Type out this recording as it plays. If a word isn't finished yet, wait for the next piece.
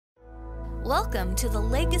Welcome to the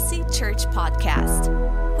Legacy Church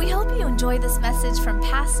podcast. We hope you enjoy this message from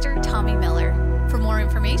Pastor Tommy Miller. For more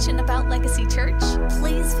information about Legacy Church,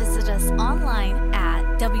 please visit us online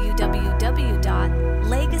at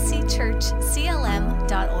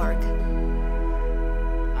www.legacychurchclm.org.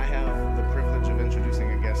 I have the privilege of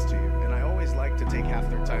introducing a guest to you, and I always like to take half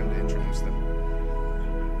their time to introduce them.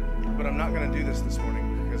 But I'm not going to do this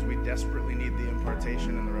morning because we desperately need the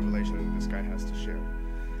impartation and the revelation that this guy has to share.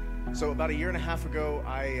 So about a year and a half ago,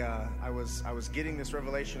 I was getting this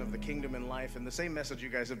revelation of the kingdom in life, and the same message you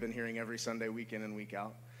guys have been hearing every Sunday, week in and week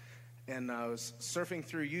out. And I was surfing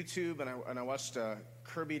through YouTube, and I watched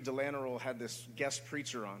Kirby Delanerol had this guest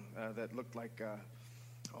preacher on that looked like,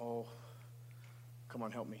 come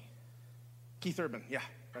on, help me. Keith Urban, yeah,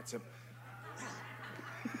 that's him.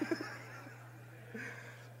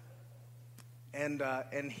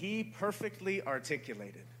 And he perfectly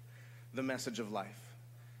articulated the message of life.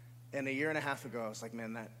 And a year and a half ago, I was like,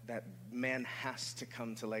 man, that man has to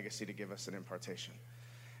come to Legacy to give us an impartation.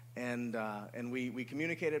 And we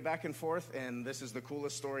communicated back and forth, and this is the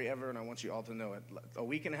coolest story ever, and I want you all to know it. A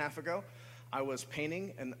week and a half ago, I was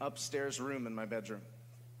painting an upstairs room in my bedroom,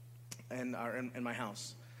 in my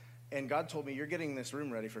house. And God told me, you're getting this room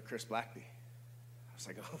ready for Chris Blackeby. I was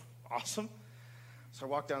like, oh, awesome. So I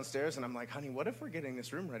walked downstairs, and I'm like, honey, what if we're getting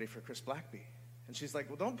this room ready for Chris Blackeby? And she's like,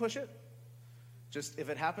 well, don't push it. Just if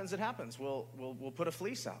it happens, it happens. We'll put a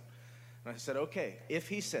fleece out. And I said, okay, if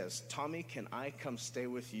he says, Tommy, can I come stay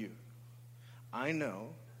with you? I know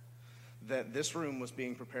that this room was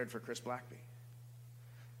being prepared for Chris Blackeby.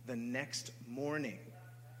 The next morning,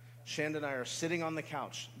 Shanda and I are sitting on the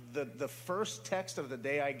couch. The first text of the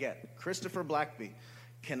day I get, Christopher Blackeby,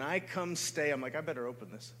 can I come stay? I'm like, I better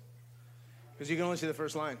open this. Because you can only see the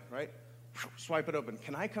first line, right? Swipe it open.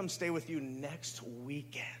 Can I come stay with you next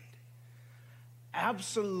weekend?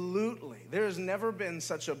 Absolutely. There has never been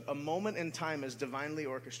such a moment in time as divinely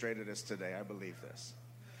orchestrated as today. I believe this.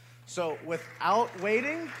 So without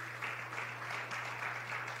waiting,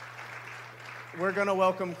 we're going to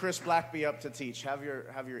welcome Chris Blackeby up to teach. Have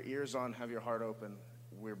your ears on, have your heart open.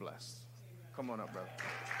 We're blessed. Come on up, brother.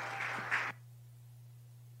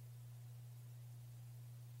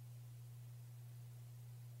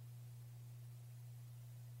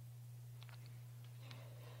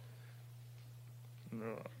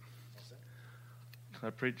 Can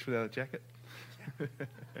I preach without a jacket?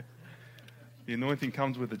 The anointing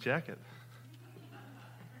comes with a jacket.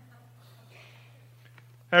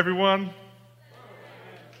 Hey everyone.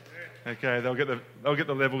 Okay, they'll get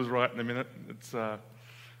the levels right in a minute. It's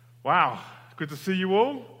wow, good to see you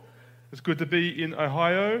all. It's good to be in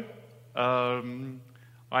Ohio. I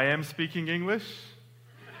am speaking English.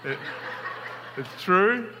 It's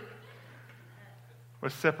true. We're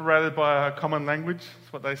separated by a common language.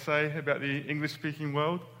 That's what they say about the English-speaking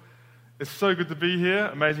world. It's so good to be here.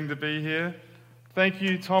 Amazing to be here. Thank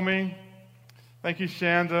you, Tommy. Thank you,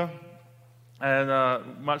 Shanda. And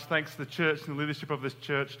much thanks to the church and the leadership of this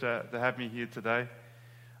church to have me here today.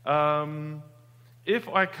 If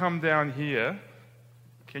I come down here,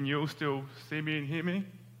 can you all still see me and hear me?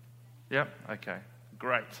 Yep, okay,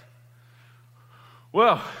 great.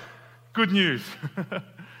 Well, good news.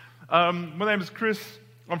 My name is Chris.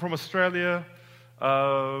 I'm from Australia.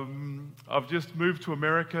 I've just moved to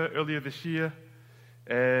America earlier this year,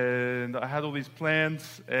 and I had all these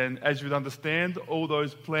plans, and as you would understand, all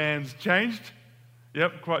those plans changed,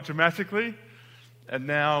 quite dramatically, and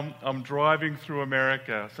now I'm driving through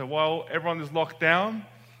America. So while everyone is locked down,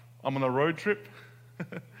 I'm on a road trip.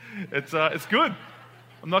 It's good.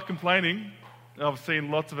 I'm not complaining. I've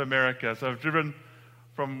seen lots of America. So I've driven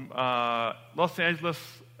from Los Angeles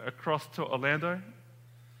across to Orlando,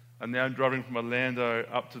 and now I'm driving from Orlando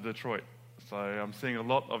up to Detroit. So I'm seeing a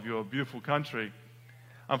lot of your beautiful country.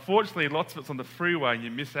 Unfortunately, lots of it's on the freeway and you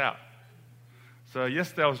miss out. So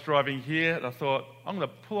yesterday I was driving here and I thought, I'm going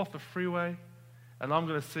to pull off the freeway and I'm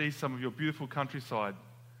going to see some of your beautiful countryside.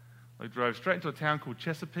 I drove straight into a town called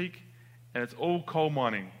Chesapeake, and it's all coal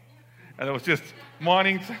mining. And it was just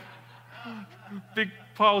mining, big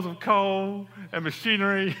piles of coal and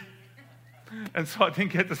machinery. And so I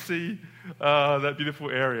didn't get to see that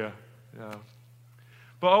beautiful area. Yeah.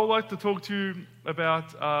 But I would like to talk to you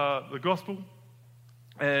about the gospel.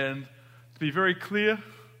 And to be very clear,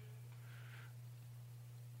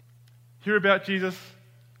 hear about Jesus,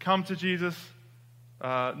 come to Jesus,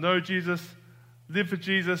 know Jesus, live for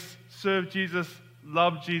Jesus, serve Jesus,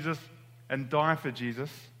 love Jesus, and die for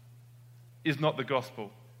Jesus is not the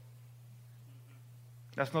gospel.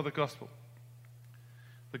 That's not the gospel.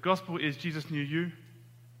 The gospel is Jesus knew you,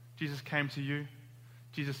 Jesus came to you,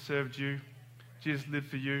 Jesus served you, Jesus lived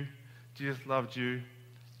for you, Jesus loved you.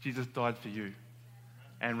 Jesus died for you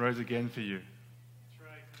and rose again for you.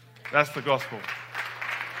 That's the gospel.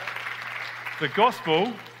 The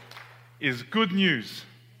gospel is good news,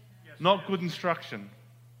 not good instruction.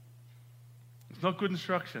 It's not good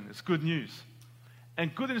instruction, it's good news.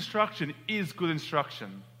 And good instruction is good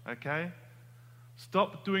instruction, okay?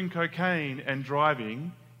 Stop doing cocaine and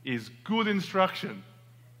driving is good instruction,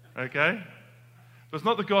 okay? But it's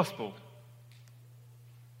not the gospel.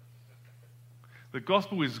 The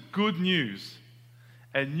gospel is good news.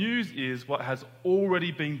 And news is what has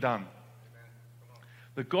already been done.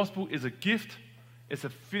 The gospel is a gift. It's a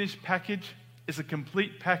finished package. It's a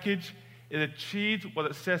complete package. It achieved what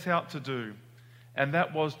it set out to do. And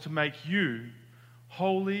that was to make you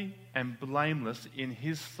holy and blameless in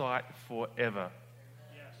his sight forever.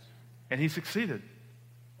 Yes. And he succeeded.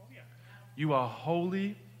 Oh, yeah. You are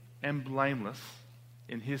holy and blameless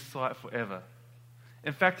in his sight forever.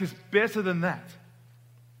 In fact, it's better than that.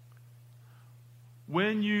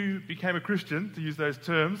 When you became a Christian, to use those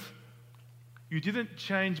terms, you didn't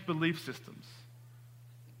change belief systems.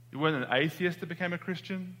 You weren't an atheist that became a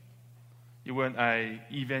Christian. You weren't an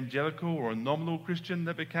evangelical or a nominal Christian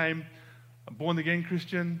that became a born-again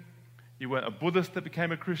Christian. You weren't a Buddhist that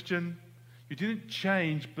became a Christian. You didn't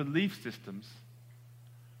change belief systems.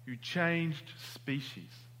 You changed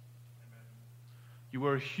species. Amen. You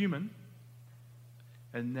were a human,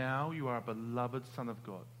 and now you are a beloved Son of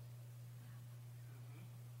God.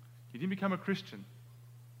 You didn't become a Christian.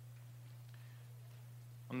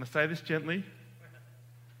 I'm going to say this gently.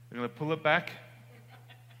 I'm going to pull it back.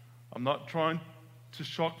 I'm not trying to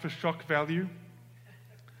shock for shock value,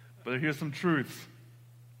 but here's some truths.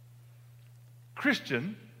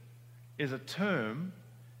 Christian is a term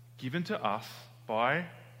given to us by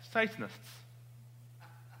Satanists.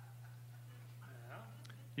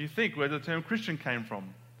 You think where the term Christian came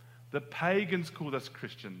from? The pagans called us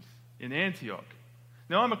Christians in Antioch.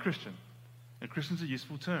 Now, I'm a Christian, and Christian's a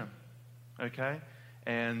useful term, okay?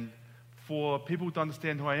 And for people to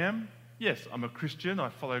understand who I am, yes, I'm a Christian, I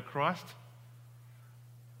follow Christ,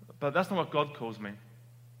 but that's not what God calls me.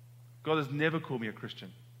 God has never called me a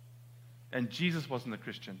Christian, and Jesus wasn't a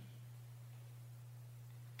Christian.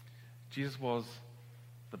 Jesus was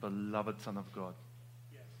the beloved Son of God.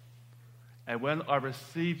 Yes. And when I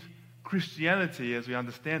received Christianity as we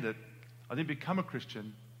understand it, I didn't become a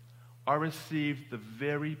Christian. I received the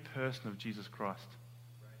very person of Jesus Christ.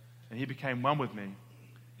 And he became one with me.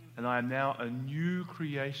 And I am now a new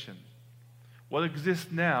creation. What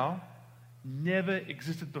exists now never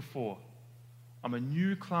existed before. I'm a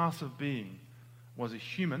new class of being. I was a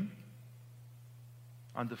human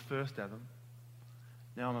under first Adam.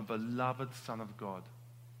 Now I'm a beloved Son of God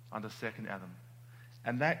under second Adam.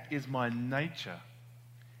 And that is my nature.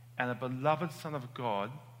 And a beloved Son of God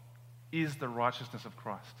is the righteousness of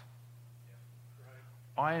Christ.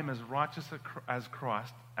 I am as righteous as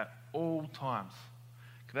Christ at all times.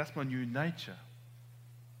 That's my new nature.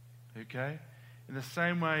 Okay? In the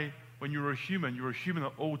same way, when you're a human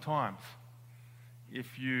at all times.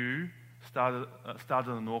 If you started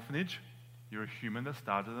an orphanage, you're a human that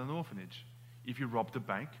started an orphanage. If you robbed a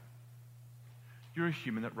bank, you're a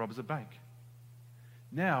human that robs a bank.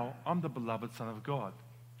 Now, I'm the beloved Son of God.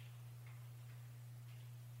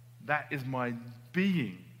 That is my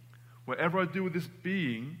being. Whatever I do with this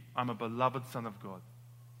being, I'm a beloved Son of God.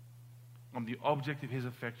 I'm the object of his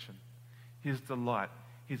affection, his delight,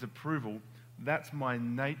 his approval. That's my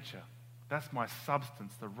nature. That's my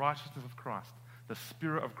substance, the righteousness of Christ, the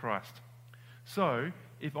Spirit of Christ. So,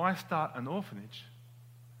 if I start an orphanage,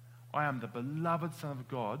 I am the beloved Son of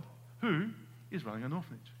God who is running an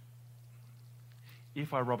orphanage.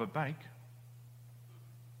 If I rob a bank,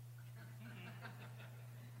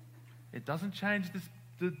 it doesn't change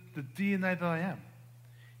the DNA that I am.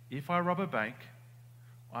 If I rob a bank,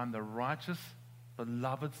 I'm the righteous,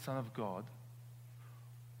 beloved Son of God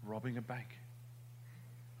robbing a bank.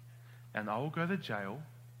 And I will go to jail,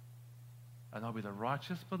 and I'll be the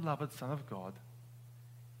righteous, beloved Son of God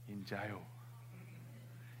in jail.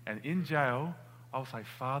 And in jail, I'll say,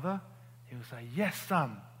 Father. He will say, yes,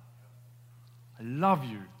 Son. I love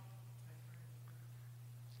you.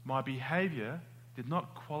 My behavior did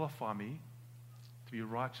not qualify me to be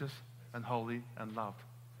righteous and holy and loved.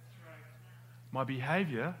 My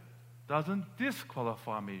behavior doesn't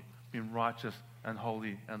disqualify me being righteous and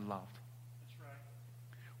holy and loved. That's right.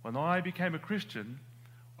 When I became a Christian,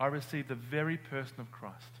 I received the very person of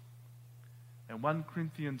Christ. And 1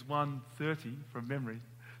 Corinthians 1:30 from memory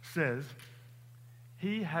says,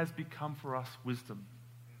 he has become for us wisdom.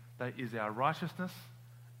 That is our righteousness,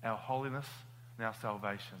 our holiness, and our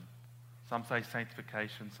salvation. Some say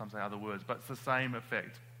sanctification, some say other words, but it's the same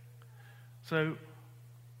effect. So,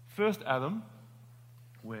 first Adam,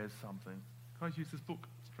 where's something? Can I use this book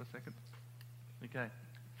for a second? Okay.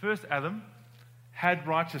 First Adam had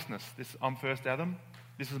righteousness. I'm first Adam.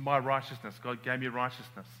 This is my righteousness. God gave me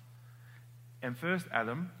righteousness. And first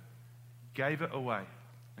Adam gave it away.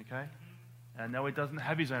 Okay? And now he doesn't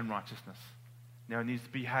have his own righteousness. Now he needs to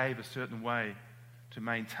behave a certain way to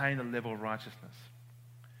maintain a level of righteousness.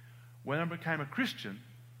 When I became a Christian,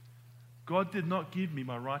 God did not give me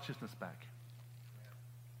my righteousness back.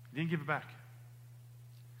 He didn't give it back.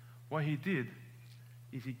 What he did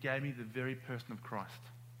is he gave me the very person of Christ.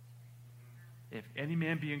 If any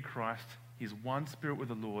man be in Christ, he's one spirit with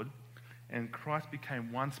the Lord, and Christ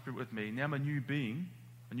became one spirit with me. Now I'm a new being,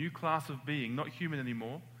 a new class of being, not human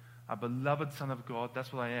anymore, a beloved son of God.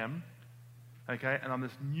 That's what I am. Okay? And I'm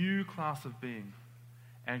this new class of being.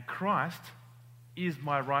 And Christ is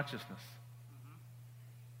my righteousness.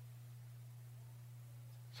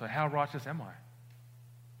 So how righteous am I?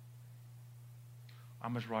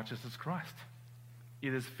 I'm as righteous as Christ.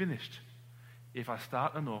 It is finished. If I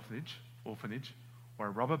start an orphanage, or I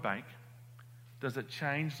rob a bank, does it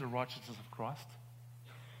change the righteousness of Christ?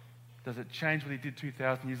 Does it change what he did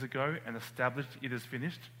 2,000 years ago and established it is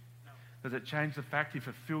finished? No. Does it change the fact he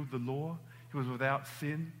fulfilled the law? He was without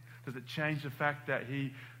sin? Does it change the fact that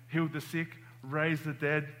he healed the sick, raised the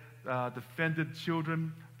dead, defended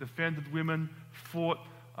children, defended women, fought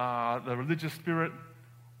the religious spirit,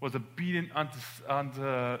 was obedient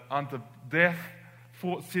unto death,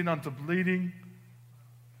 fought sin unto bleeding,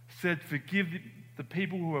 said forgive the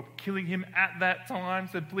people who were killing him at that time,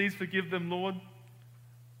 said please forgive them, Lord.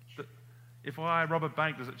 If I rob a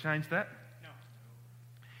bank, does it change that? No.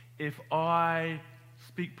 If I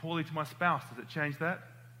speak poorly to my spouse, does it change that?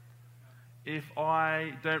 No. If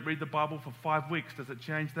I don't read the Bible for 5 weeks, does it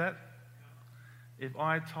change that? No. If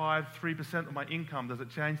I tithe 3% of my income, does it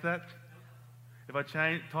change that? No. If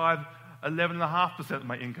I tithe 11.5% of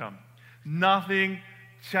my income, nothing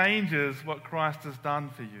changes what Christ has done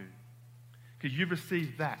for you. Because you've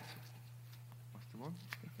received that. What's the one?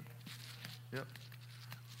 Yep.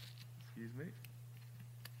 Excuse me.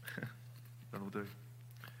 That'll do.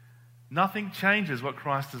 Nothing changes what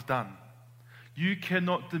Christ has done. You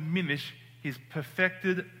cannot diminish his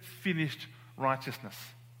perfected, finished righteousness.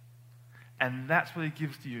 And that's what he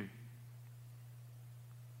gives to you.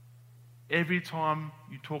 Every time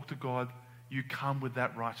you talk to God, you come with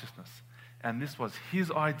that righteousness. And this was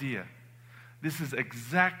his idea. This is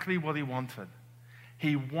exactly what he wanted.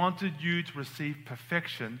 He wanted you to receive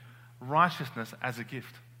perfection, righteousness as a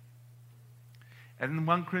gift. And in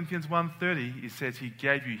 1 Corinthians 1:30, it says he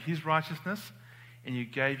gave you his righteousness and he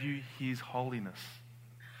gave you his holiness.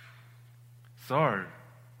 So,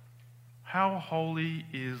 how holy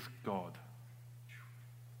is God?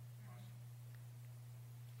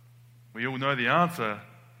 We all know the answer,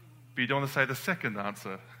 but you don't want to say the second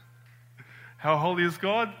answer. How holy is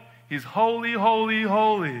God? He's holy, holy,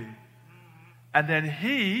 holy. And then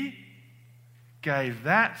he gave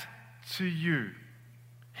that to you.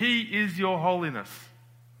 He is your holiness.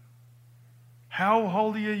 How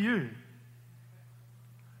holy are you?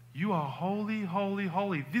 You are holy, holy,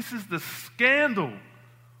 holy. This is the scandal.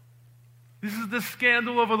 This is the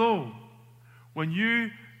scandal of it all. When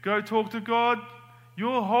you go talk to God,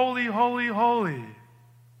 you're holy, holy, holy.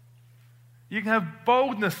 You can have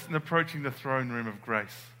boldness in approaching the throne room of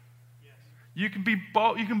grace. Yes. You can be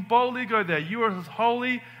bold. You can boldly go there. You are as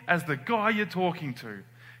holy as the guy you're talking to,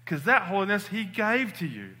 because that holiness he gave to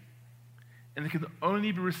you, and it can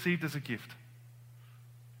only be received as a gift.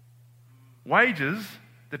 Wages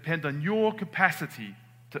depend on your capacity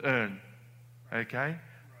to earn, okay?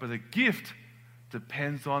 But a gift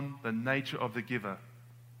depends on the nature of the giver.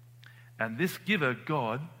 And this giver,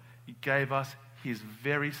 God, he gave us his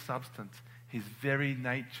very substance, his very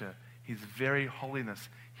nature, his very holiness,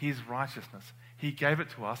 his righteousness. He gave it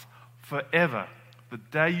to us forever, the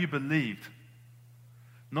day you believed.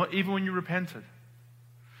 Not even when you repented.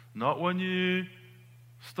 Not when you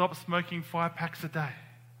stopped smoking 5 packs a day.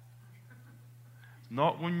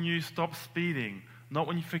 Not when you stopped speeding. Not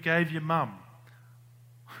when you forgave your mum.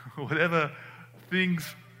 Whatever.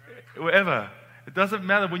 It doesn't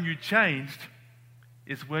matter when you changed.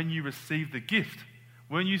 It's when you received the gift.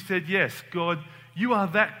 When you said, yes, God, you are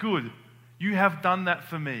that good. You have done that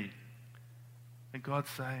for me. And God's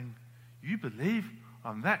saying, you believe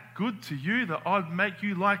I'm that good to you that I'd make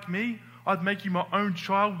you like me? I'd make you my own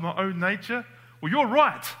child with my own nature? Well, you're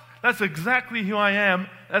right. That's exactly who I am.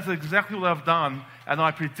 That's exactly what I've done. And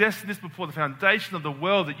I predestined this before the foundation of the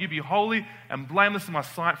world that you be holy and blameless in my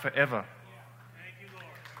sight forever. Thank you, Lord.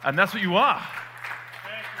 And that's what you are.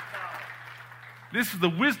 This is the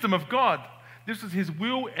wisdom of God. This is his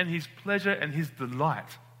will and his pleasure and his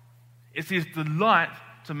delight. It's his delight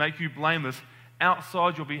to make you blameless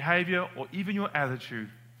outside your behavior or even your attitude.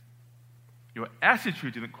 Your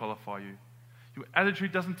attitude didn't qualify you. Your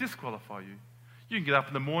attitude doesn't disqualify you. You can get up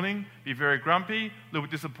in the morning, be very grumpy, a little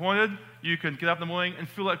bit disappointed. You can get up in the morning and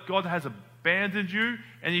feel like God has abandoned you,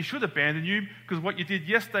 and he should abandon you because what you did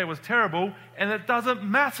yesterday was terrible, and it doesn't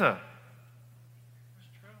matter.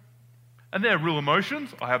 And they're real emotions.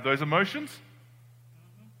 I have those emotions.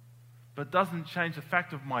 But it doesn't change the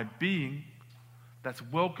fact of my being that's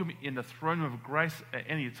welcome in the throne room of grace at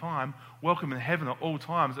any time, welcome in heaven at all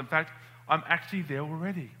times. In fact, I'm actually there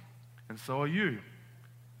already. And so are you.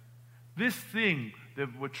 This thing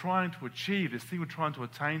that we're trying to achieve, this thing we're trying to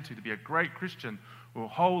attain to be a great Christian or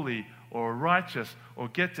holy or righteous or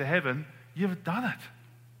get to heaven, you've done it.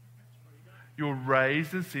 You're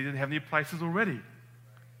raised and seated in heavenly places already.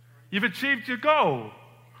 You've achieved your goal.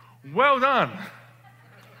 Well done.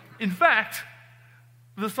 In fact,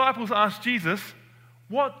 the disciples asked Jesus,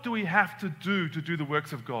 what do we have to do the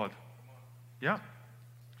works of God? Yeah.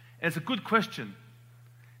 And it's a good question.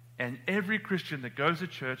 And every Christian that goes to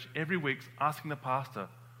church every week's asking the pastor,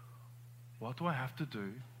 what do I have to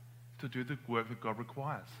do the work that God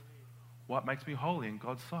requires? What makes me holy in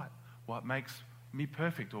God's sight? What makes me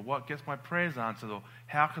perfect? Or what gets my prayers answered? Or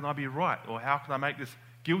how can I be right? Or how can I make this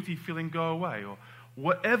guilty feeling go away? Or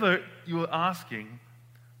whatever you're asking.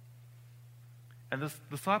 And the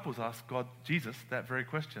disciples asked Jesus, that very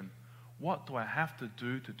question. What do I have to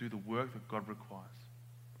do the work that God requires?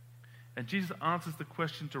 And Jesus answers the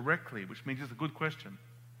question directly, which means it's a good question.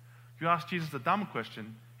 If you ask Jesus a dumb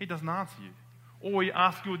question, he doesn't answer you. Or he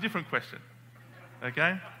asks you a different question.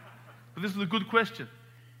 Okay? But this is a good question.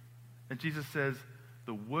 And Jesus says,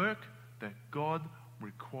 the work that God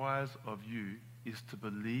requires of you is to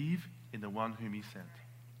believe in the one whom he sent.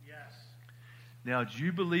 Yes. Now, do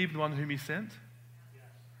you believe in the one whom he sent? Yes.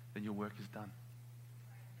 Then your work is done.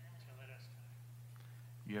 So let us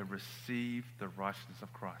You have received the righteousness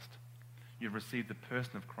of Christ. You have received the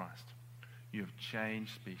person of Christ. You have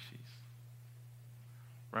changed species.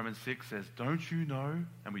 Romans 6 says, don't you know,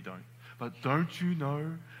 and we don't, but don't you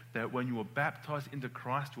know that when you were baptized into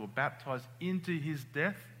Christ, you were baptized into his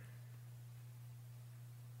death?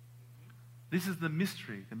 This is the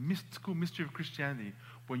mystery, the mystical mystery of Christianity.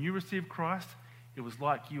 When you received Christ, it was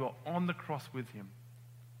like you were on the cross with him.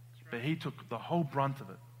 But he took the whole brunt of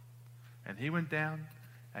it. And he went down,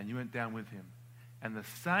 and you went down with him. And the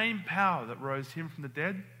same power that rose him from the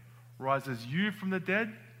dead rises you from the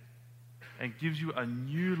dead and gives you a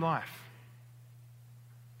new life,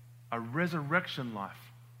 a resurrection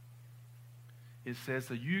life. It says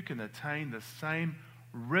that you can attain the same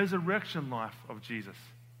resurrection life of Jesus.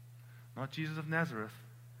 Not Jesus of Nazareth,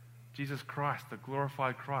 Jesus Christ, the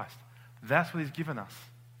glorified Christ. That's what he's given us.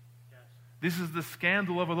 Yes. This is the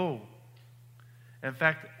scandal of it all. In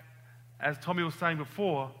fact, as Tommy was saying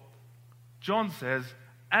before, John says,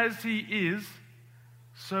 as he is,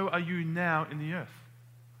 so are you now in the earth.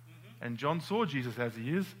 Mm-hmm. And John saw Jesus as he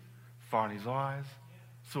is, fire in his eyes,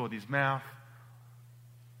 sword in his mouth,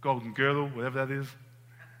 golden girdle, whatever that is,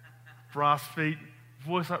 brass feet,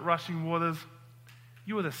 voice like rushing waters.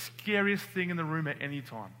 You are the scariest thing in the room at any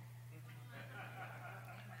time.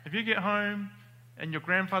 If you get home and your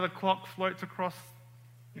grandfather clock floats across,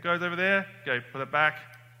 it goes over there, go put it back.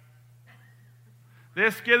 They're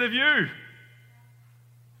scared of you.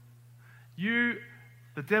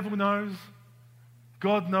 The devil knows,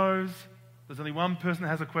 God knows, there's only one person that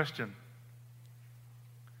has a question.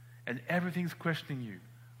 And everything's questioning you.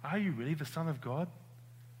 Are you really the Son of God?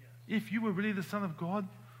 Yes. If you were really the Son of God,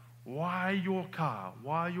 why your car?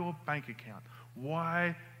 Why your bank account?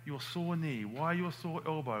 Why your sore knee? Why your sore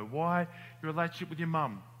elbow? Why your relationship with your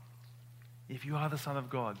mum? If you are the Son of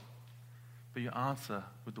God, but you answer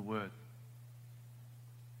with the word.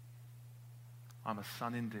 I'm a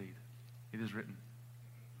son indeed. It is written.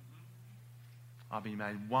 I've been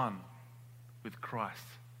made one with Christ.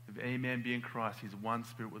 If any man be in Christ, he's one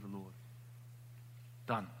spirit with the Lord.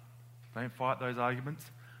 Done. Don't fight those arguments.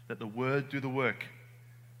 Let the word do the work.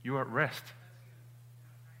 You are at rest.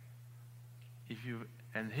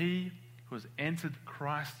 And he who has entered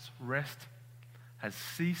Christ's rest has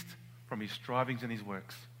ceased from his strivings and his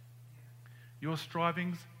works. Your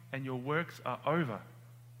strivings and your works are over.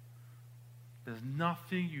 There's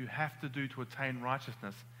nothing you have to do to attain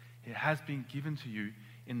righteousness. It has been given to you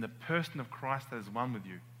in the person of Christ that is one with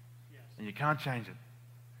you. Yes. And you can't change it.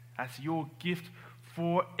 That's your gift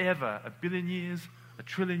forever. 1 billion years, 1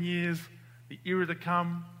 trillion years, the era to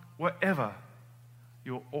come, whatever.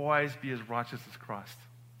 you'll always be as righteous as Christ.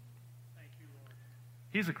 Thank you, Lord.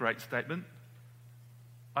 Here's a great statement.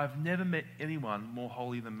 I've never met anyone more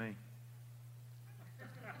holy than me.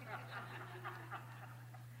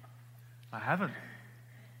 I haven't.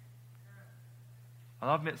 And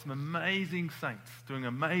I've met some amazing saints doing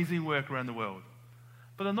amazing work around the world,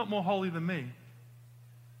 but they're not more holy than me.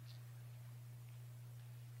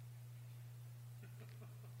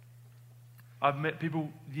 I've met people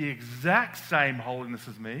the exact same holiness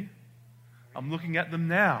as me. I'm looking at them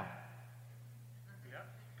now. Yep,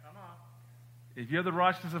 come on. If you have the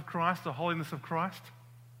righteousness of Christ, the holiness of Christ,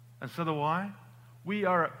 and so do I, we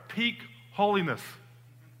are at peak holiness.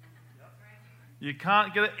 You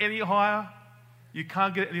can't get it any higher. You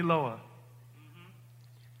can't get it any lower.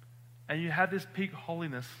 And you have this peak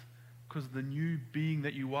holiness because the new being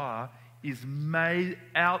that you are is made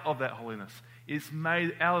out of that holiness. It's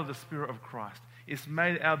made out of the Spirit of Christ. It's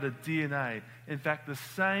made out of the DNA. In fact, the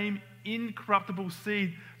same incorruptible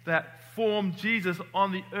seed that formed Jesus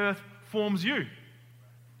on the earth forms you.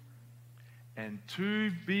 And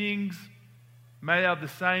two beings made out of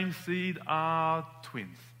the same seed are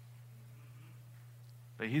twins.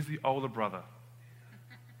 But he's the older brother.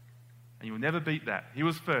 And you will never beat that. He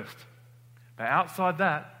was first. But outside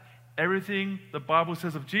that, everything the Bible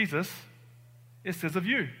says of Jesus, it says of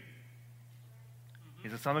you.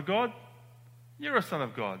 He's a son of God. You're a son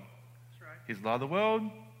of God. That's right. He's the light of the world.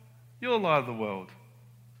 You're the light of the world.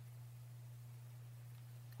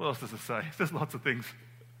 What else does it say? There's lots of things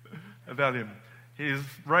about him. He's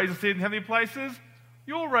raised a seed in heavenly places.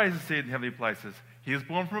 You're raised a seed in heavenly places. He is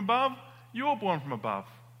born from above. You're born from above.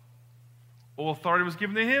 All authority was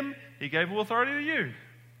given to him. He gave all authority to you.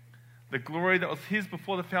 The glory that was his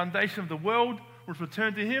before the foundation of the world was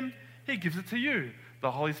returned to him. He gives it to you. The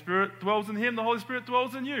Holy Spirit dwells in him. The Holy Spirit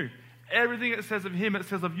dwells in you. Everything it says of him, it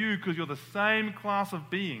says of you because you're the same class of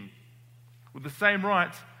being with the same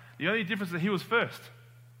rights. The only difference is that he was first,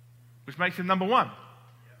 which makes him number one.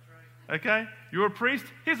 Okay? You're a priest.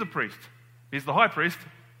 He's a priest. He's the high priest.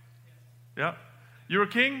 Yeah. You're a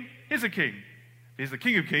king. He's a king. He's the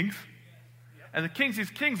king of kings. And the kings he's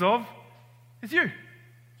kings of is you.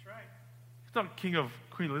 That's right. He's not king of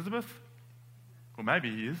Queen Elizabeth. Well, maybe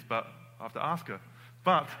he is, but I have to ask her.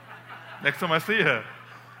 But next time I see her.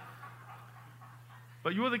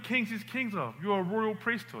 But you're the kings he's kings of. You're a royal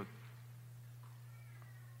priesthood.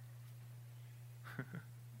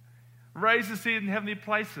 Raised the seed in heavenly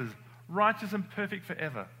places, righteous and perfect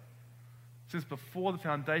forever. Since before the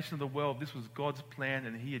foundation of the world, this was God's plan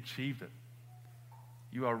and he achieved it.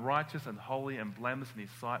 You are righteous and holy and blameless in his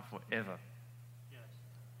sight forever. Yes.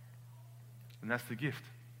 And that's the gift.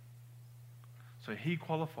 So he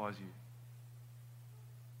qualifies you.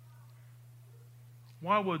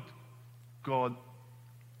 Why would God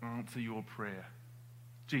answer your prayer?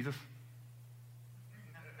 Jesus,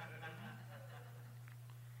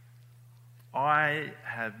 I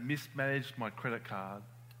have mismanaged my credit card,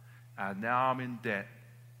 and now I'm in debt,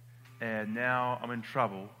 and now I'm in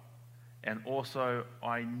trouble, and also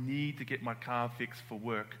I need to get my car fixed for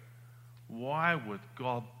work. Why would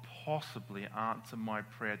God possibly answer my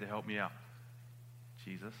prayer to help me out?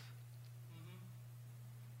 Jesus,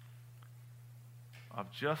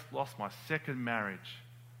 I've just lost my second marriage.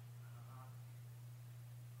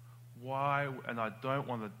 Why? And I don't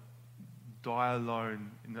want to die alone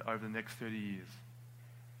over the next 30 years.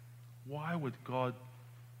 Why would God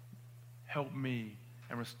help me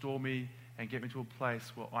and restore me and get me to a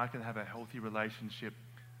place where I can have a healthy relationship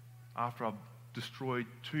after I've destroyed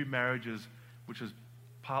 2 marriages, which is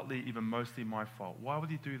partly, even mostly my fault? Why would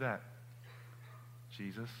he do that?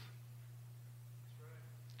 Jesus.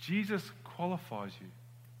 Jesus qualifies you.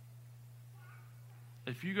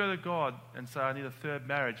 If you go to God and say, I need a 3rd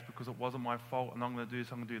marriage because it wasn't my fault and I'm going to do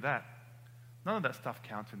this, I'm going to do that, none of that stuff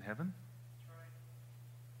counts in heaven.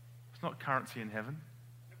 It's not currency in heaven.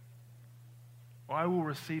 I will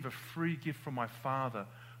receive a free gift from my Father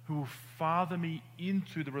who will father me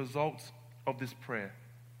into the results of this prayer.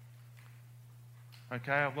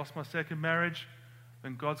 Okay, I've lost my second marriage,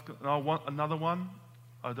 and I want another one.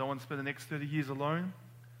 I don't want to spend the next 30 years alone.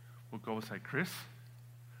 Well, God will say, Chris,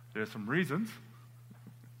 there are some reasons.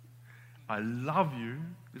 I love you.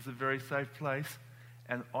 This is a very safe place,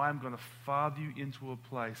 and I'm going to father you into a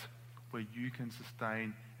place where you can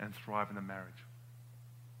sustain and thrive in a marriage.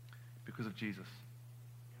 Because of Jesus.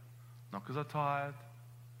 Not because I'm tired,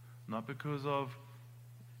 not because of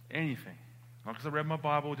anything. Not because I read my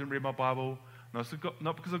Bible, didn't read my Bible,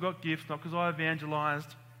 not because I got gifts, not because I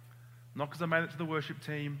evangelized, not because I made it to the worship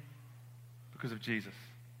team, because of Jesus.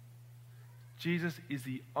 Jesus is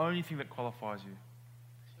the only thing that qualifies you.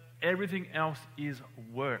 Everything else is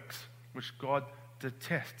works, which God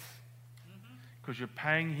detests. Because you're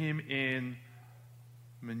paying him in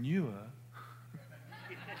manure.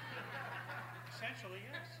 Essentially,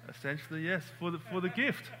 yes. Essentially, yes, for the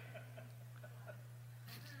gift.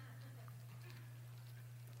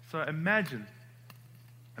 So imagine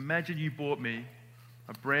you bought me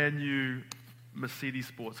a brand new Mercedes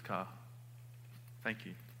sports car. Thank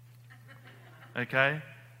you. Okay?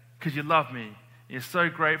 Because you love me. You're so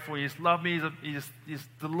grateful. You just love me. You just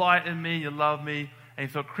delight in me. You love me. And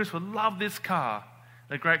you thought, Chris would love this car.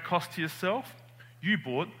 At a great cost to yourself, you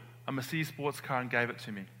bought a Mercedes sports car and gave it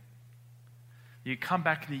to me. You come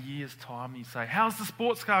back in a year's time and you say, how's the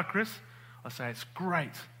sports car, Chris? I say, it's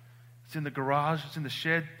great. It's in the garage. It's in the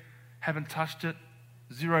shed. Haven't touched it.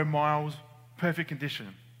 0 miles. Perfect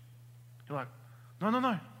condition. You're like,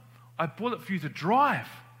 no. I bought it for you to drive.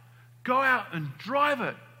 Go out and drive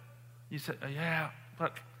it. You said, oh, yeah,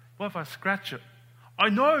 but what if I scratch it? I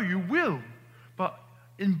know you will, but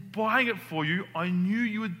in buying it for you, I knew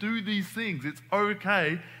you would do these things. It's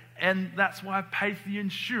okay, and that's why I paid for the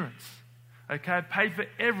insurance. Okay, I paid for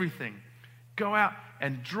everything. Go out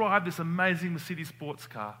and drive this amazing Mercedes sports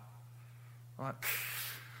car. I'm like,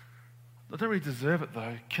 I don't really deserve it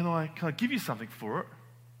though. Can I give you something for it?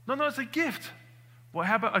 No, it's a gift. Well,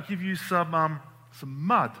 how about I give you some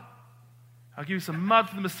mud? I'll give you some mud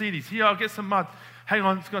for the Mercedes. Here, I'll get some mud. Hang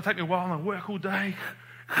on, it's going to take me a while. I'm going to work all day.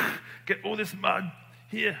 Get all this mud.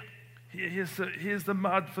 Here's the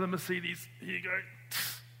mud for the Mercedes. Here you go.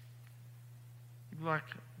 You'd be like,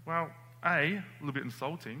 well, A, a little bit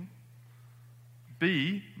insulting.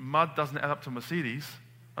 B, mud doesn't add up to Mercedes.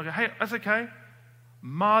 Okay, hey, that's okay.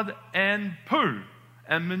 Mud and poo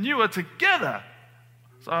and manure together.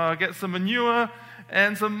 So I get some manure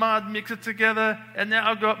and some mud, mix it together, and now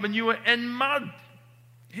I've got manure and mud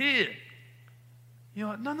here. You're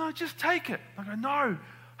like, no, just take it. I go, no,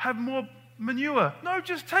 have more manure. No,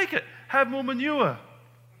 just take it. Have more manure.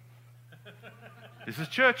 This is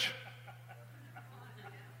church.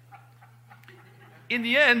 In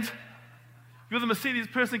the end, you're the Mercedes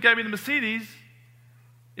person who gave me the Mercedes.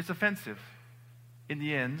 It's offensive. In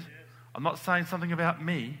the end, I'm not saying something about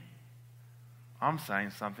me. I'm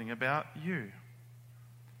saying something about you.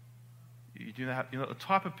 You're not the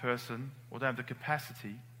type of person or don't have the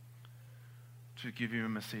capacity to give you a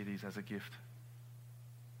Mercedes as a gift.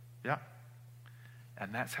 Yeah?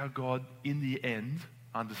 And that's how God, in the end,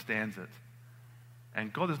 understands it.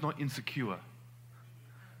 And God is not insecure.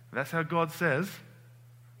 That's how God says.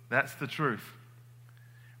 That's the truth.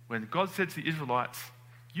 When God said to the Israelites,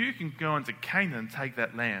 you can go into Canaan and take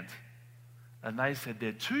that land. And they said,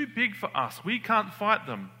 they're too big for us. We can't fight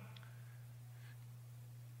them.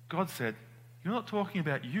 God said, you're not talking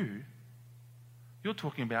about you. You're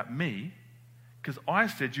talking about me, because I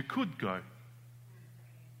said you could go.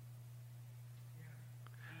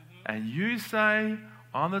 And you say,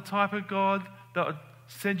 I'm the type of God that would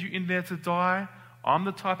send you in there to die. I'm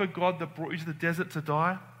the type of God that brought you to the desert to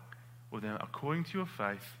die. Well then, according to your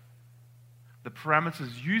faith, the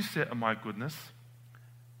parameters you set of my goodness,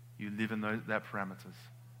 you live in that parameters.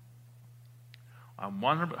 I'm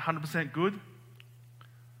 100% good.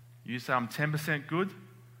 You say I'm 10% good.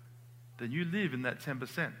 Then you live in that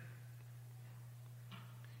 10%.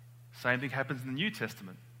 Same thing happens in the New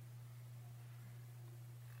Testament.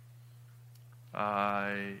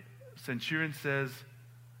 Centurion says,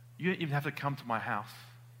 you don't even have to come to my house.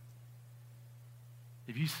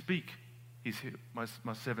 If you speak, he's healed.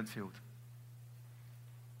 My servant's healed.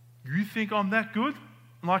 You think I'm that good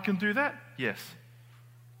and I can do that? Yes.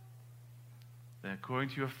 Then according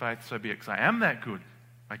to your faith, so be it. Because I am that good.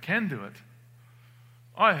 I can do it.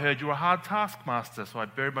 I heard you're a hard taskmaster, so I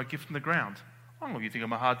buried my gift in the ground. Oh, you think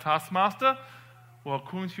I'm a hard taskmaster? Well,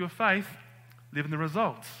 according to your faith, live in the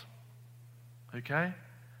results. Okay?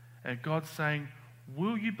 And God's saying,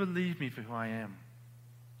 will you believe me for who I am?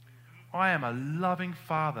 I am a loving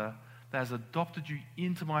Father that has adopted you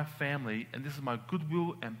into my family, and this is my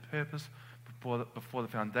goodwill and purpose before the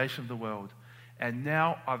foundation of the world. And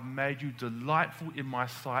now I've made you delightful in my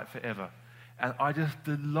sight forever. And I just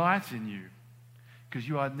delight in you because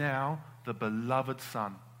you are now the beloved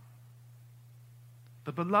Son.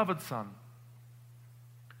 The beloved Son.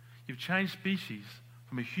 You've changed species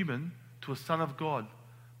from a human to a Son of God.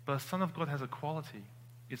 But a Son of God has a quality.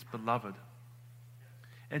 It's beloved.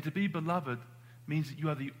 And to be beloved means that you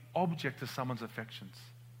are the object of someone's affections.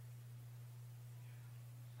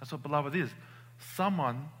 That's what beloved is.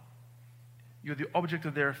 Someone, you're the object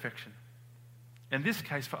of their affection. In this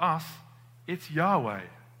case, for us, it's Yahweh.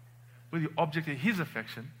 We're the object of his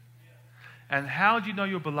affection. And how do you know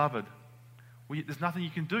you're beloved? There's nothing you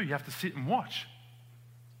can do. You have to sit and watch.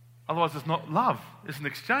 Otherwise, it's not love. It's an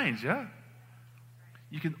exchange, yeah?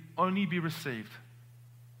 You can only be received.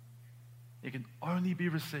 You can only be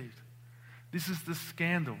received. This is the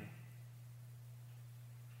scandal.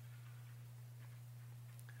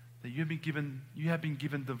 That you have been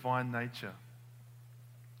given divine nature.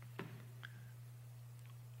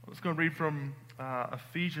 I'm just going to read from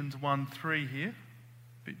Ephesians 1:3 here.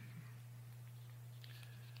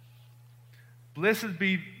 Blessed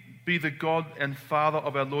be the God and Father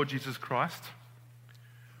of our Lord Jesus Christ,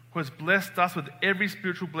 who has blessed us with every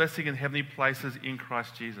spiritual blessing in heavenly places in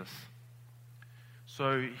Christ Jesus.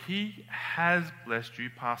 So he has blessed you,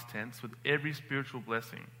 past tense, with every spiritual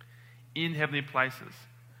blessing in heavenly places.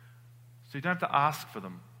 So you don't have to ask for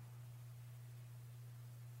them.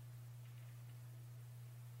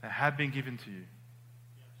 They have been given to you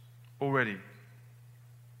already.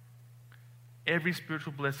 Every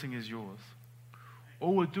spiritual blessing is yours.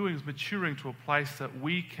 All we're doing is maturing to a place that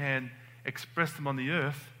we can express them on the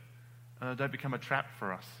earth and they don't become a trap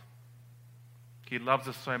for us. He loves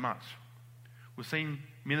us so much. We've seen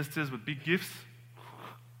ministers with big gifts.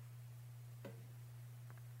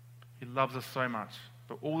 He loves us so much.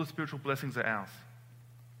 But all the spiritual blessings are ours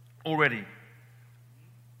already.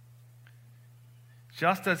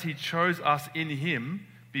 Just as he chose us in him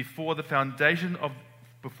before the foundation of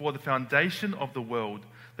the world,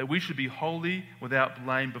 that we should be holy without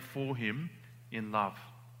blame before him in love.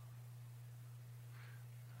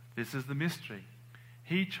 This is the mystery.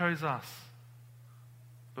 He chose us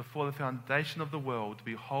before the foundation of the world to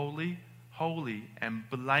be holy and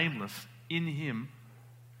blameless in him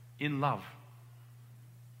in love.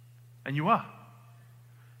 And you are.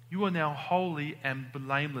 You are now holy and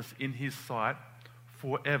blameless in his sight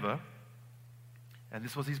forever. And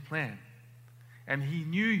this was his plan. And he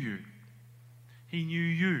knew you. He knew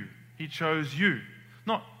you. He chose you.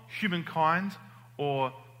 Not humankind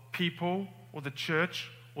or people or the church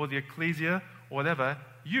or the ecclesia or whatever.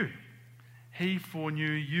 You. He foreknew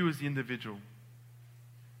you as the individual.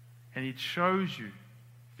 And he chose you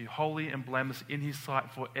to be holy and blameless in his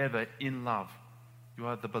sight forever in love. You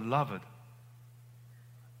are the beloved.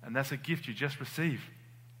 And that's a gift you just receive.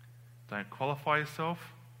 Don't qualify yourself.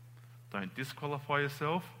 Don't disqualify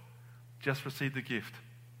yourself. Just receive the gift.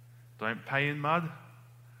 Don't pay in mud.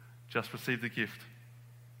 Just receive the gift.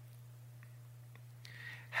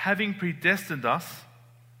 Having predestined us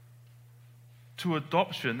to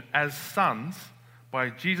adoption as sons by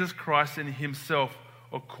Jesus Christ in himself,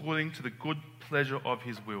 according to the good pleasure of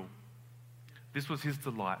his will. This was his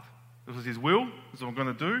delight. This was his will. This is what I'm going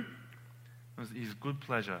to do. It was his good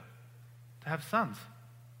pleasure to have sons.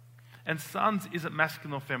 And sons isn't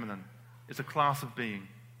masculine or feminine. It's a class of being.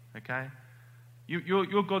 Okay?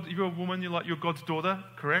 You're God, you're a woman, you're God's daughter,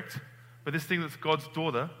 correct? But this thing that's God's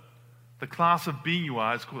daughter, the class of being you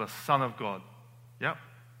are, is called a son of God. Yep.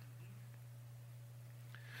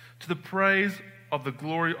 To the praise of the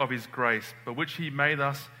glory of his grace, by which he made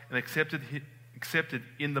us and accepted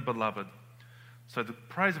in the beloved. So the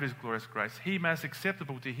praise of his glorious grace, he made us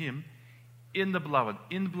acceptable to him in the beloved.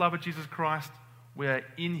 In the beloved Jesus Christ, we are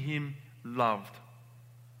in him loved.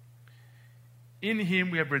 In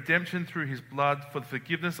him we have redemption through his blood for the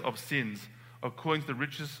forgiveness of sins, according to the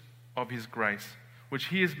riches of his grace, which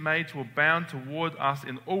he has made to abound toward us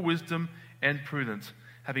in all wisdom and prudence,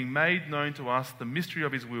 having made known to us the mystery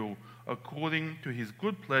of his will, according to his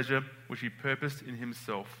good pleasure, which he purposed in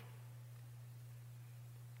himself.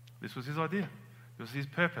 This was his idea. This was his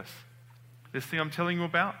purpose. This thing I'm telling you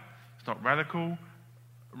about, it's not radical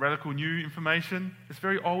new information. It's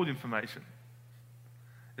very old information.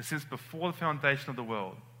 It's since before the foundation of the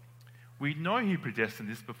world. We know he predestined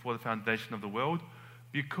this before the foundation of the world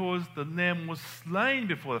because the Lamb was slain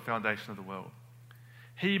before the foundation of the world.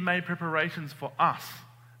 He made preparations for us,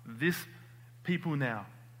 this people now.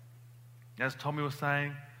 As Tommy was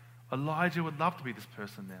saying, Elijah would love to be this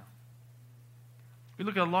person now. We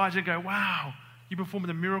look at Elijah and go, wow, you performed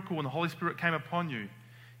a miracle and the Holy Spirit came upon you.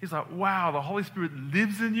 He's like, wow, the Holy Spirit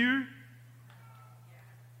lives in you?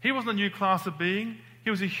 He wasn't a new class of being. He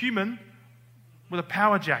was a human with a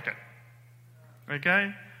power jacket.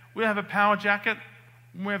 Okay? We have a power jacket.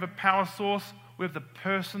 We have a power source. We have the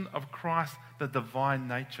person of Christ, the divine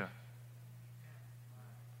nature.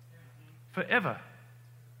 Forever.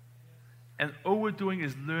 And all we're doing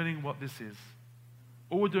is learning what this is.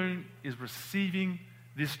 All we're doing is receiving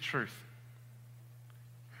this truth.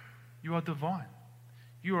 You are divine.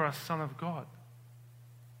 You are a son of God.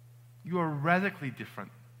 You are radically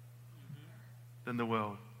different than the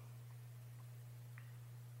world.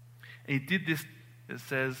 And he did this, it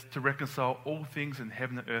says to reconcile all things in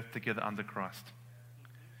heaven and earth together under Christ.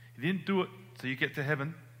 He didn't do it so you get to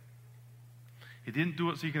heaven. He didn't do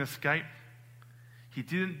it so you can escape. He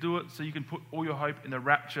didn't do it so you can put all your hope in the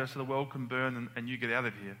rapture so the world can burn and you get out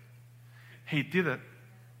of here. He did it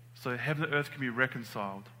so heaven and earth can be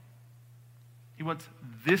reconciled. He wants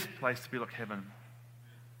this place to be like heaven.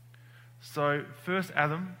 So first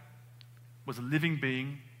Adam was a living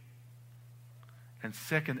being, and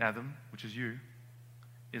second Adam, which is you,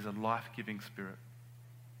 is a life-giving spirit.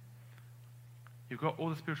 You've got all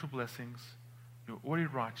the spiritual blessings. You're already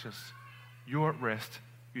righteous. You're at rest.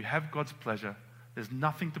 You have God's pleasure. There's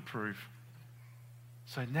nothing to prove.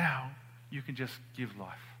 So now you can just give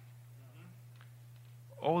life.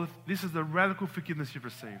 This is the radical forgiveness you've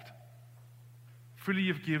received. Freely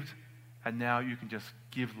you've given, and now you can just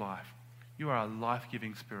give life. You are a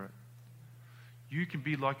life-giving spirit. You can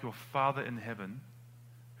be like your Father in heaven,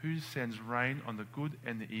 who sends rain on the good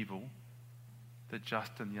and the evil, the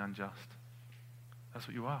just and the unjust. That's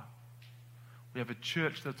what you are. We have a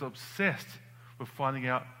church that's obsessed with finding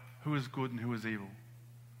out who is good and who is evil,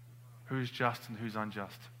 who is just and who's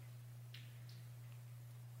unjust.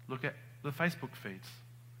 Look at the Facebook feeds.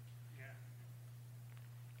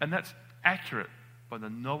 And that's accurate, by the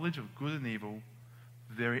knowledge of good and evil,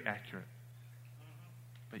 very accurate.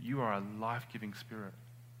 But you are a life-giving spirit.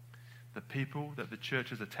 The people that the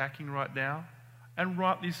church is attacking right now, and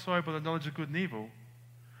rightly so by the knowledge of good and evil,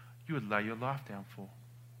 you would lay your life down for.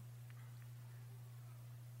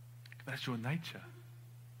 That's your nature.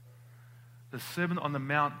 The Sermon on the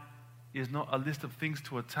Mount is not a list of things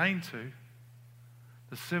to attain to.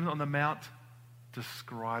 The Sermon on the Mount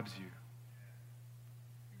describes you.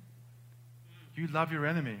 You love your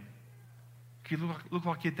enemy. You look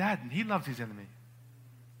like your dad, and he loves his enemy.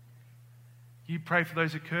 You pray for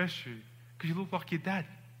those who curse you because you look like your dad,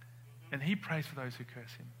 and he prays for those who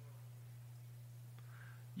curse him.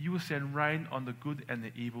 You will send rain on the good and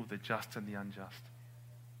the evil, the just and the unjust.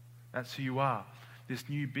 That's who you are. This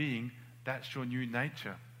new being, that's your new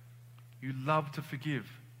nature. You love to forgive,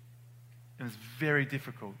 and it's very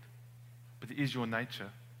difficult, but it is your nature.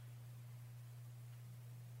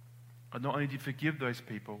 And not only do you forgive those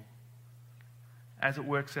people, as it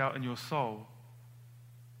works out in your soul,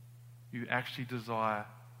 you actually desire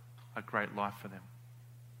a great life for them,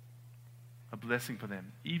 a blessing for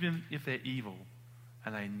them, even if they're evil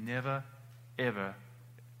and they never, ever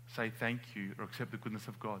say thank you or accept the goodness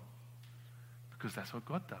of God, because that's what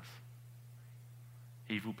God does.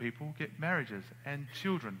 Evil people get marriages and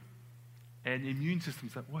children and immune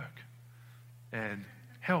systems that work and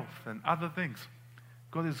health and other things.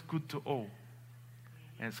 God is good to all,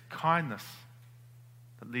 and it's kindness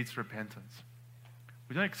that leads to repentance.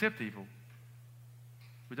 We don't accept evil.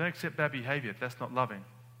 We don't accept bad behavior. That's not loving.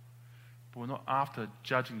 But we're not after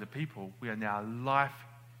judging the people. We are now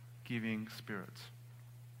life-giving spirits.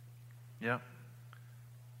 Yeah?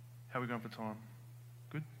 How are we going for time?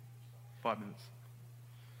 Good? 5 minutes.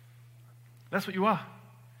 That's what you are.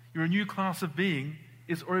 You're a new class of being.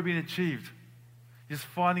 It's already been achieved. You're just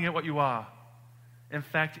finding out what you are. In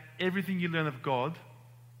fact, everything you learn of God,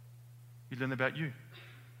 you learn about you.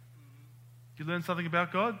 You learn something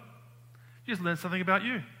about God, you just learn something about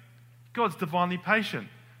you. God's divinely patient.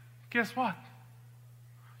 Guess what?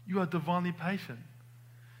 You are divinely patient.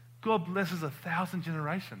 God blesses 1,000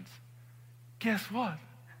 generations. Guess what?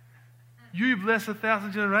 You bless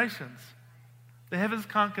 1,000 generations. The heavens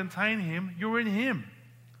can't contain him. You're in him.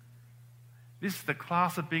 This is the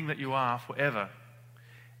class of being that you are forever.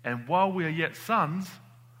 And while we are yet sons,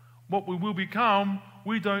 what we will become,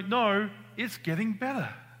 we don't know. It's getting better.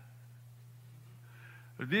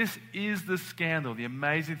 This is the scandal, the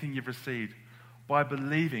amazing thing you've received by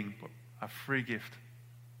believing a free gift.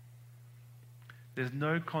 There's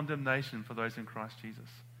no condemnation for those in Christ Jesus.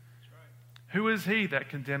 That's right. Who is he that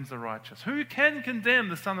condemns the righteous? Who can condemn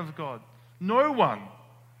the Son of God? No one.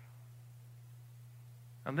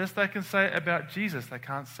 Unless they can say it about Jesus, they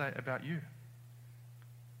can't say it about you.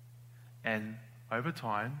 And over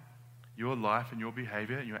time, your life and your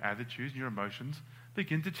behavior and your attitudes and your emotions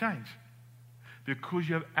begin to change because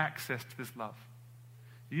you have access to this love.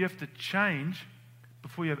 You have to change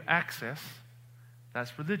before you have access.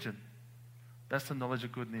 That's religion. That's the knowledge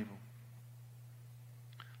of good and evil.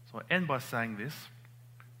 So I end by saying this.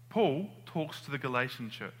 Paul talks to the Galatian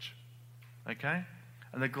church. Okay?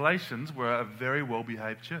 And the Galatians were a very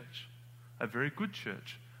well-behaved church, a very good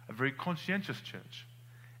church, a very conscientious church.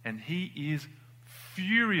 And he is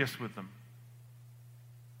furious with them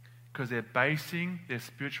because they're basing their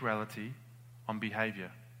spirituality on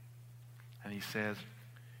behavior. And he says,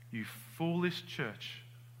 you foolish church,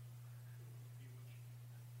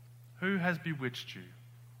 Who has bewitched you?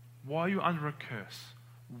 Why are you under a curse?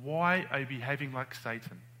 Why are you behaving like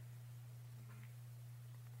Satan?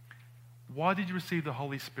 Why did you receive the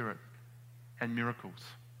Holy Spirit and miracles?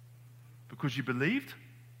 Because you believed?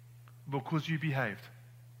 Because you behaved?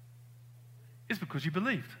 It's because you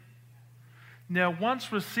believed. Now,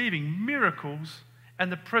 once receiving miracles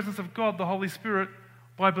and the presence of God, the Holy Spirit,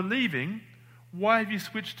 by believing, why have you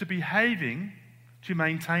switched to behaving to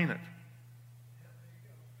maintain it?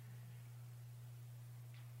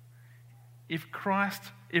 If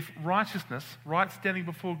righteousness, right standing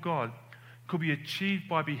before God, could be achieved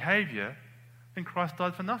by behavior, then Christ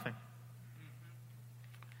died for nothing.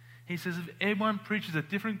 He says, if anyone preaches a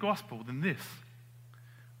different gospel than this,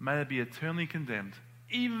 may they be eternally condemned.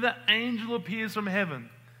 Even the angel appears from heaven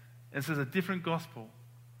and says a different gospel,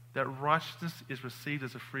 that righteousness is received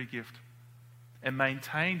as a free gift and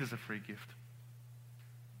maintained as a free gift.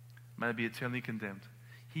 May they be eternally condemned.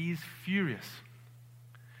 He is furious.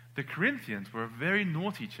 The Corinthians were a very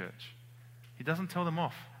naughty church. He doesn't tell them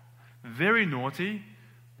off. Very naughty.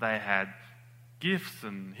 They had gifts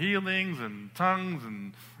and healings and tongues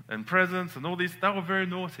and presents and all these. They were very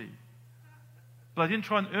naughty. But they didn't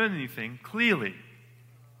try and earn anything, clearly.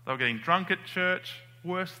 They were getting drunk at church,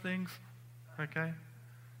 worse things, okay?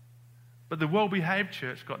 But the well-behaved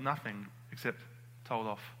church got nothing except told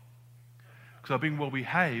off. Because they're being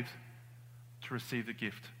well-behaved to receive the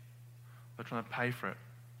gift. They're trying to pay for it.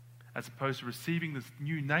 As opposed to receiving this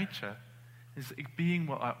new nature, is being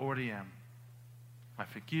what I already am. I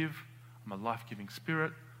forgive, I'm a life-giving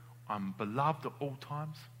spirit, I'm beloved at all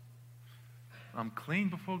times. I'm clean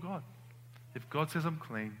before God. If God says I'm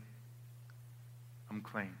clean, I'm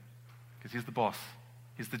clean. Because he's the boss.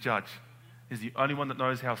 He's the judge. He's the only one that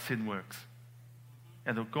knows how sin works.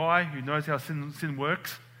 And the guy who knows how sin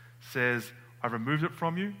works says, I've removed it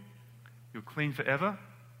from you, you're clean forever,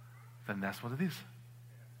 then that's what it is.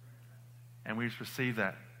 And we just receive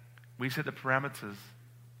that. We set the parameters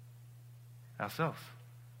ourselves.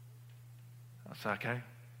 I say, okay,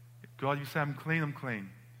 God, you say I'm clean, I'm clean.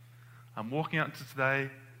 I'm walking out into today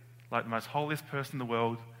like the most holiest person in the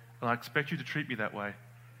world, and I expect you to treat me that way.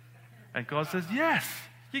 And God says, yes,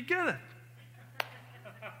 you get it.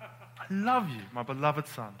 I love you, my beloved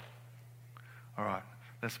son. All right,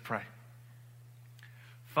 let's pray.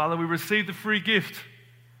 Father, we receive the free gift,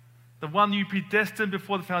 the one you predestined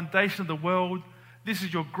before the foundation of the world. This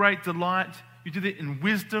is your great delight. You did it in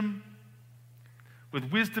wisdom.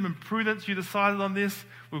 With wisdom and prudence, you decided on this.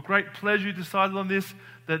 With great pleasure, you decided on this,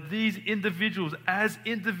 that these individuals, as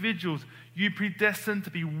individuals, you predestined to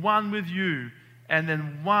be one with you, and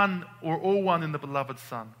then one or all one in the beloved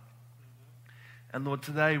Son. And Lord,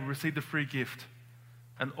 today we receive the free gift.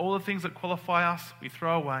 And all the things that qualify us, we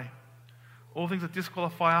throw away. All things that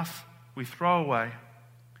disqualify us, we throw away.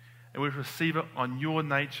 And we receive it on your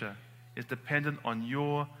nature. It's dependent on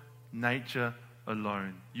your nature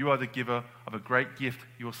alone. You are the giver of a great gift,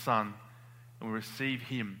 your Son, and we receive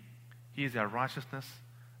him. He is our righteousness,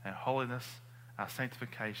 our holiness, our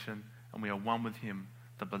sanctification, and we are one with him,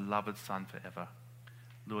 the beloved Son forever.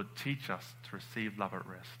 Lord, teach us to receive love at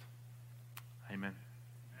rest. Amen.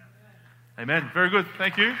 Amen. Very good.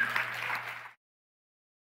 Thank you.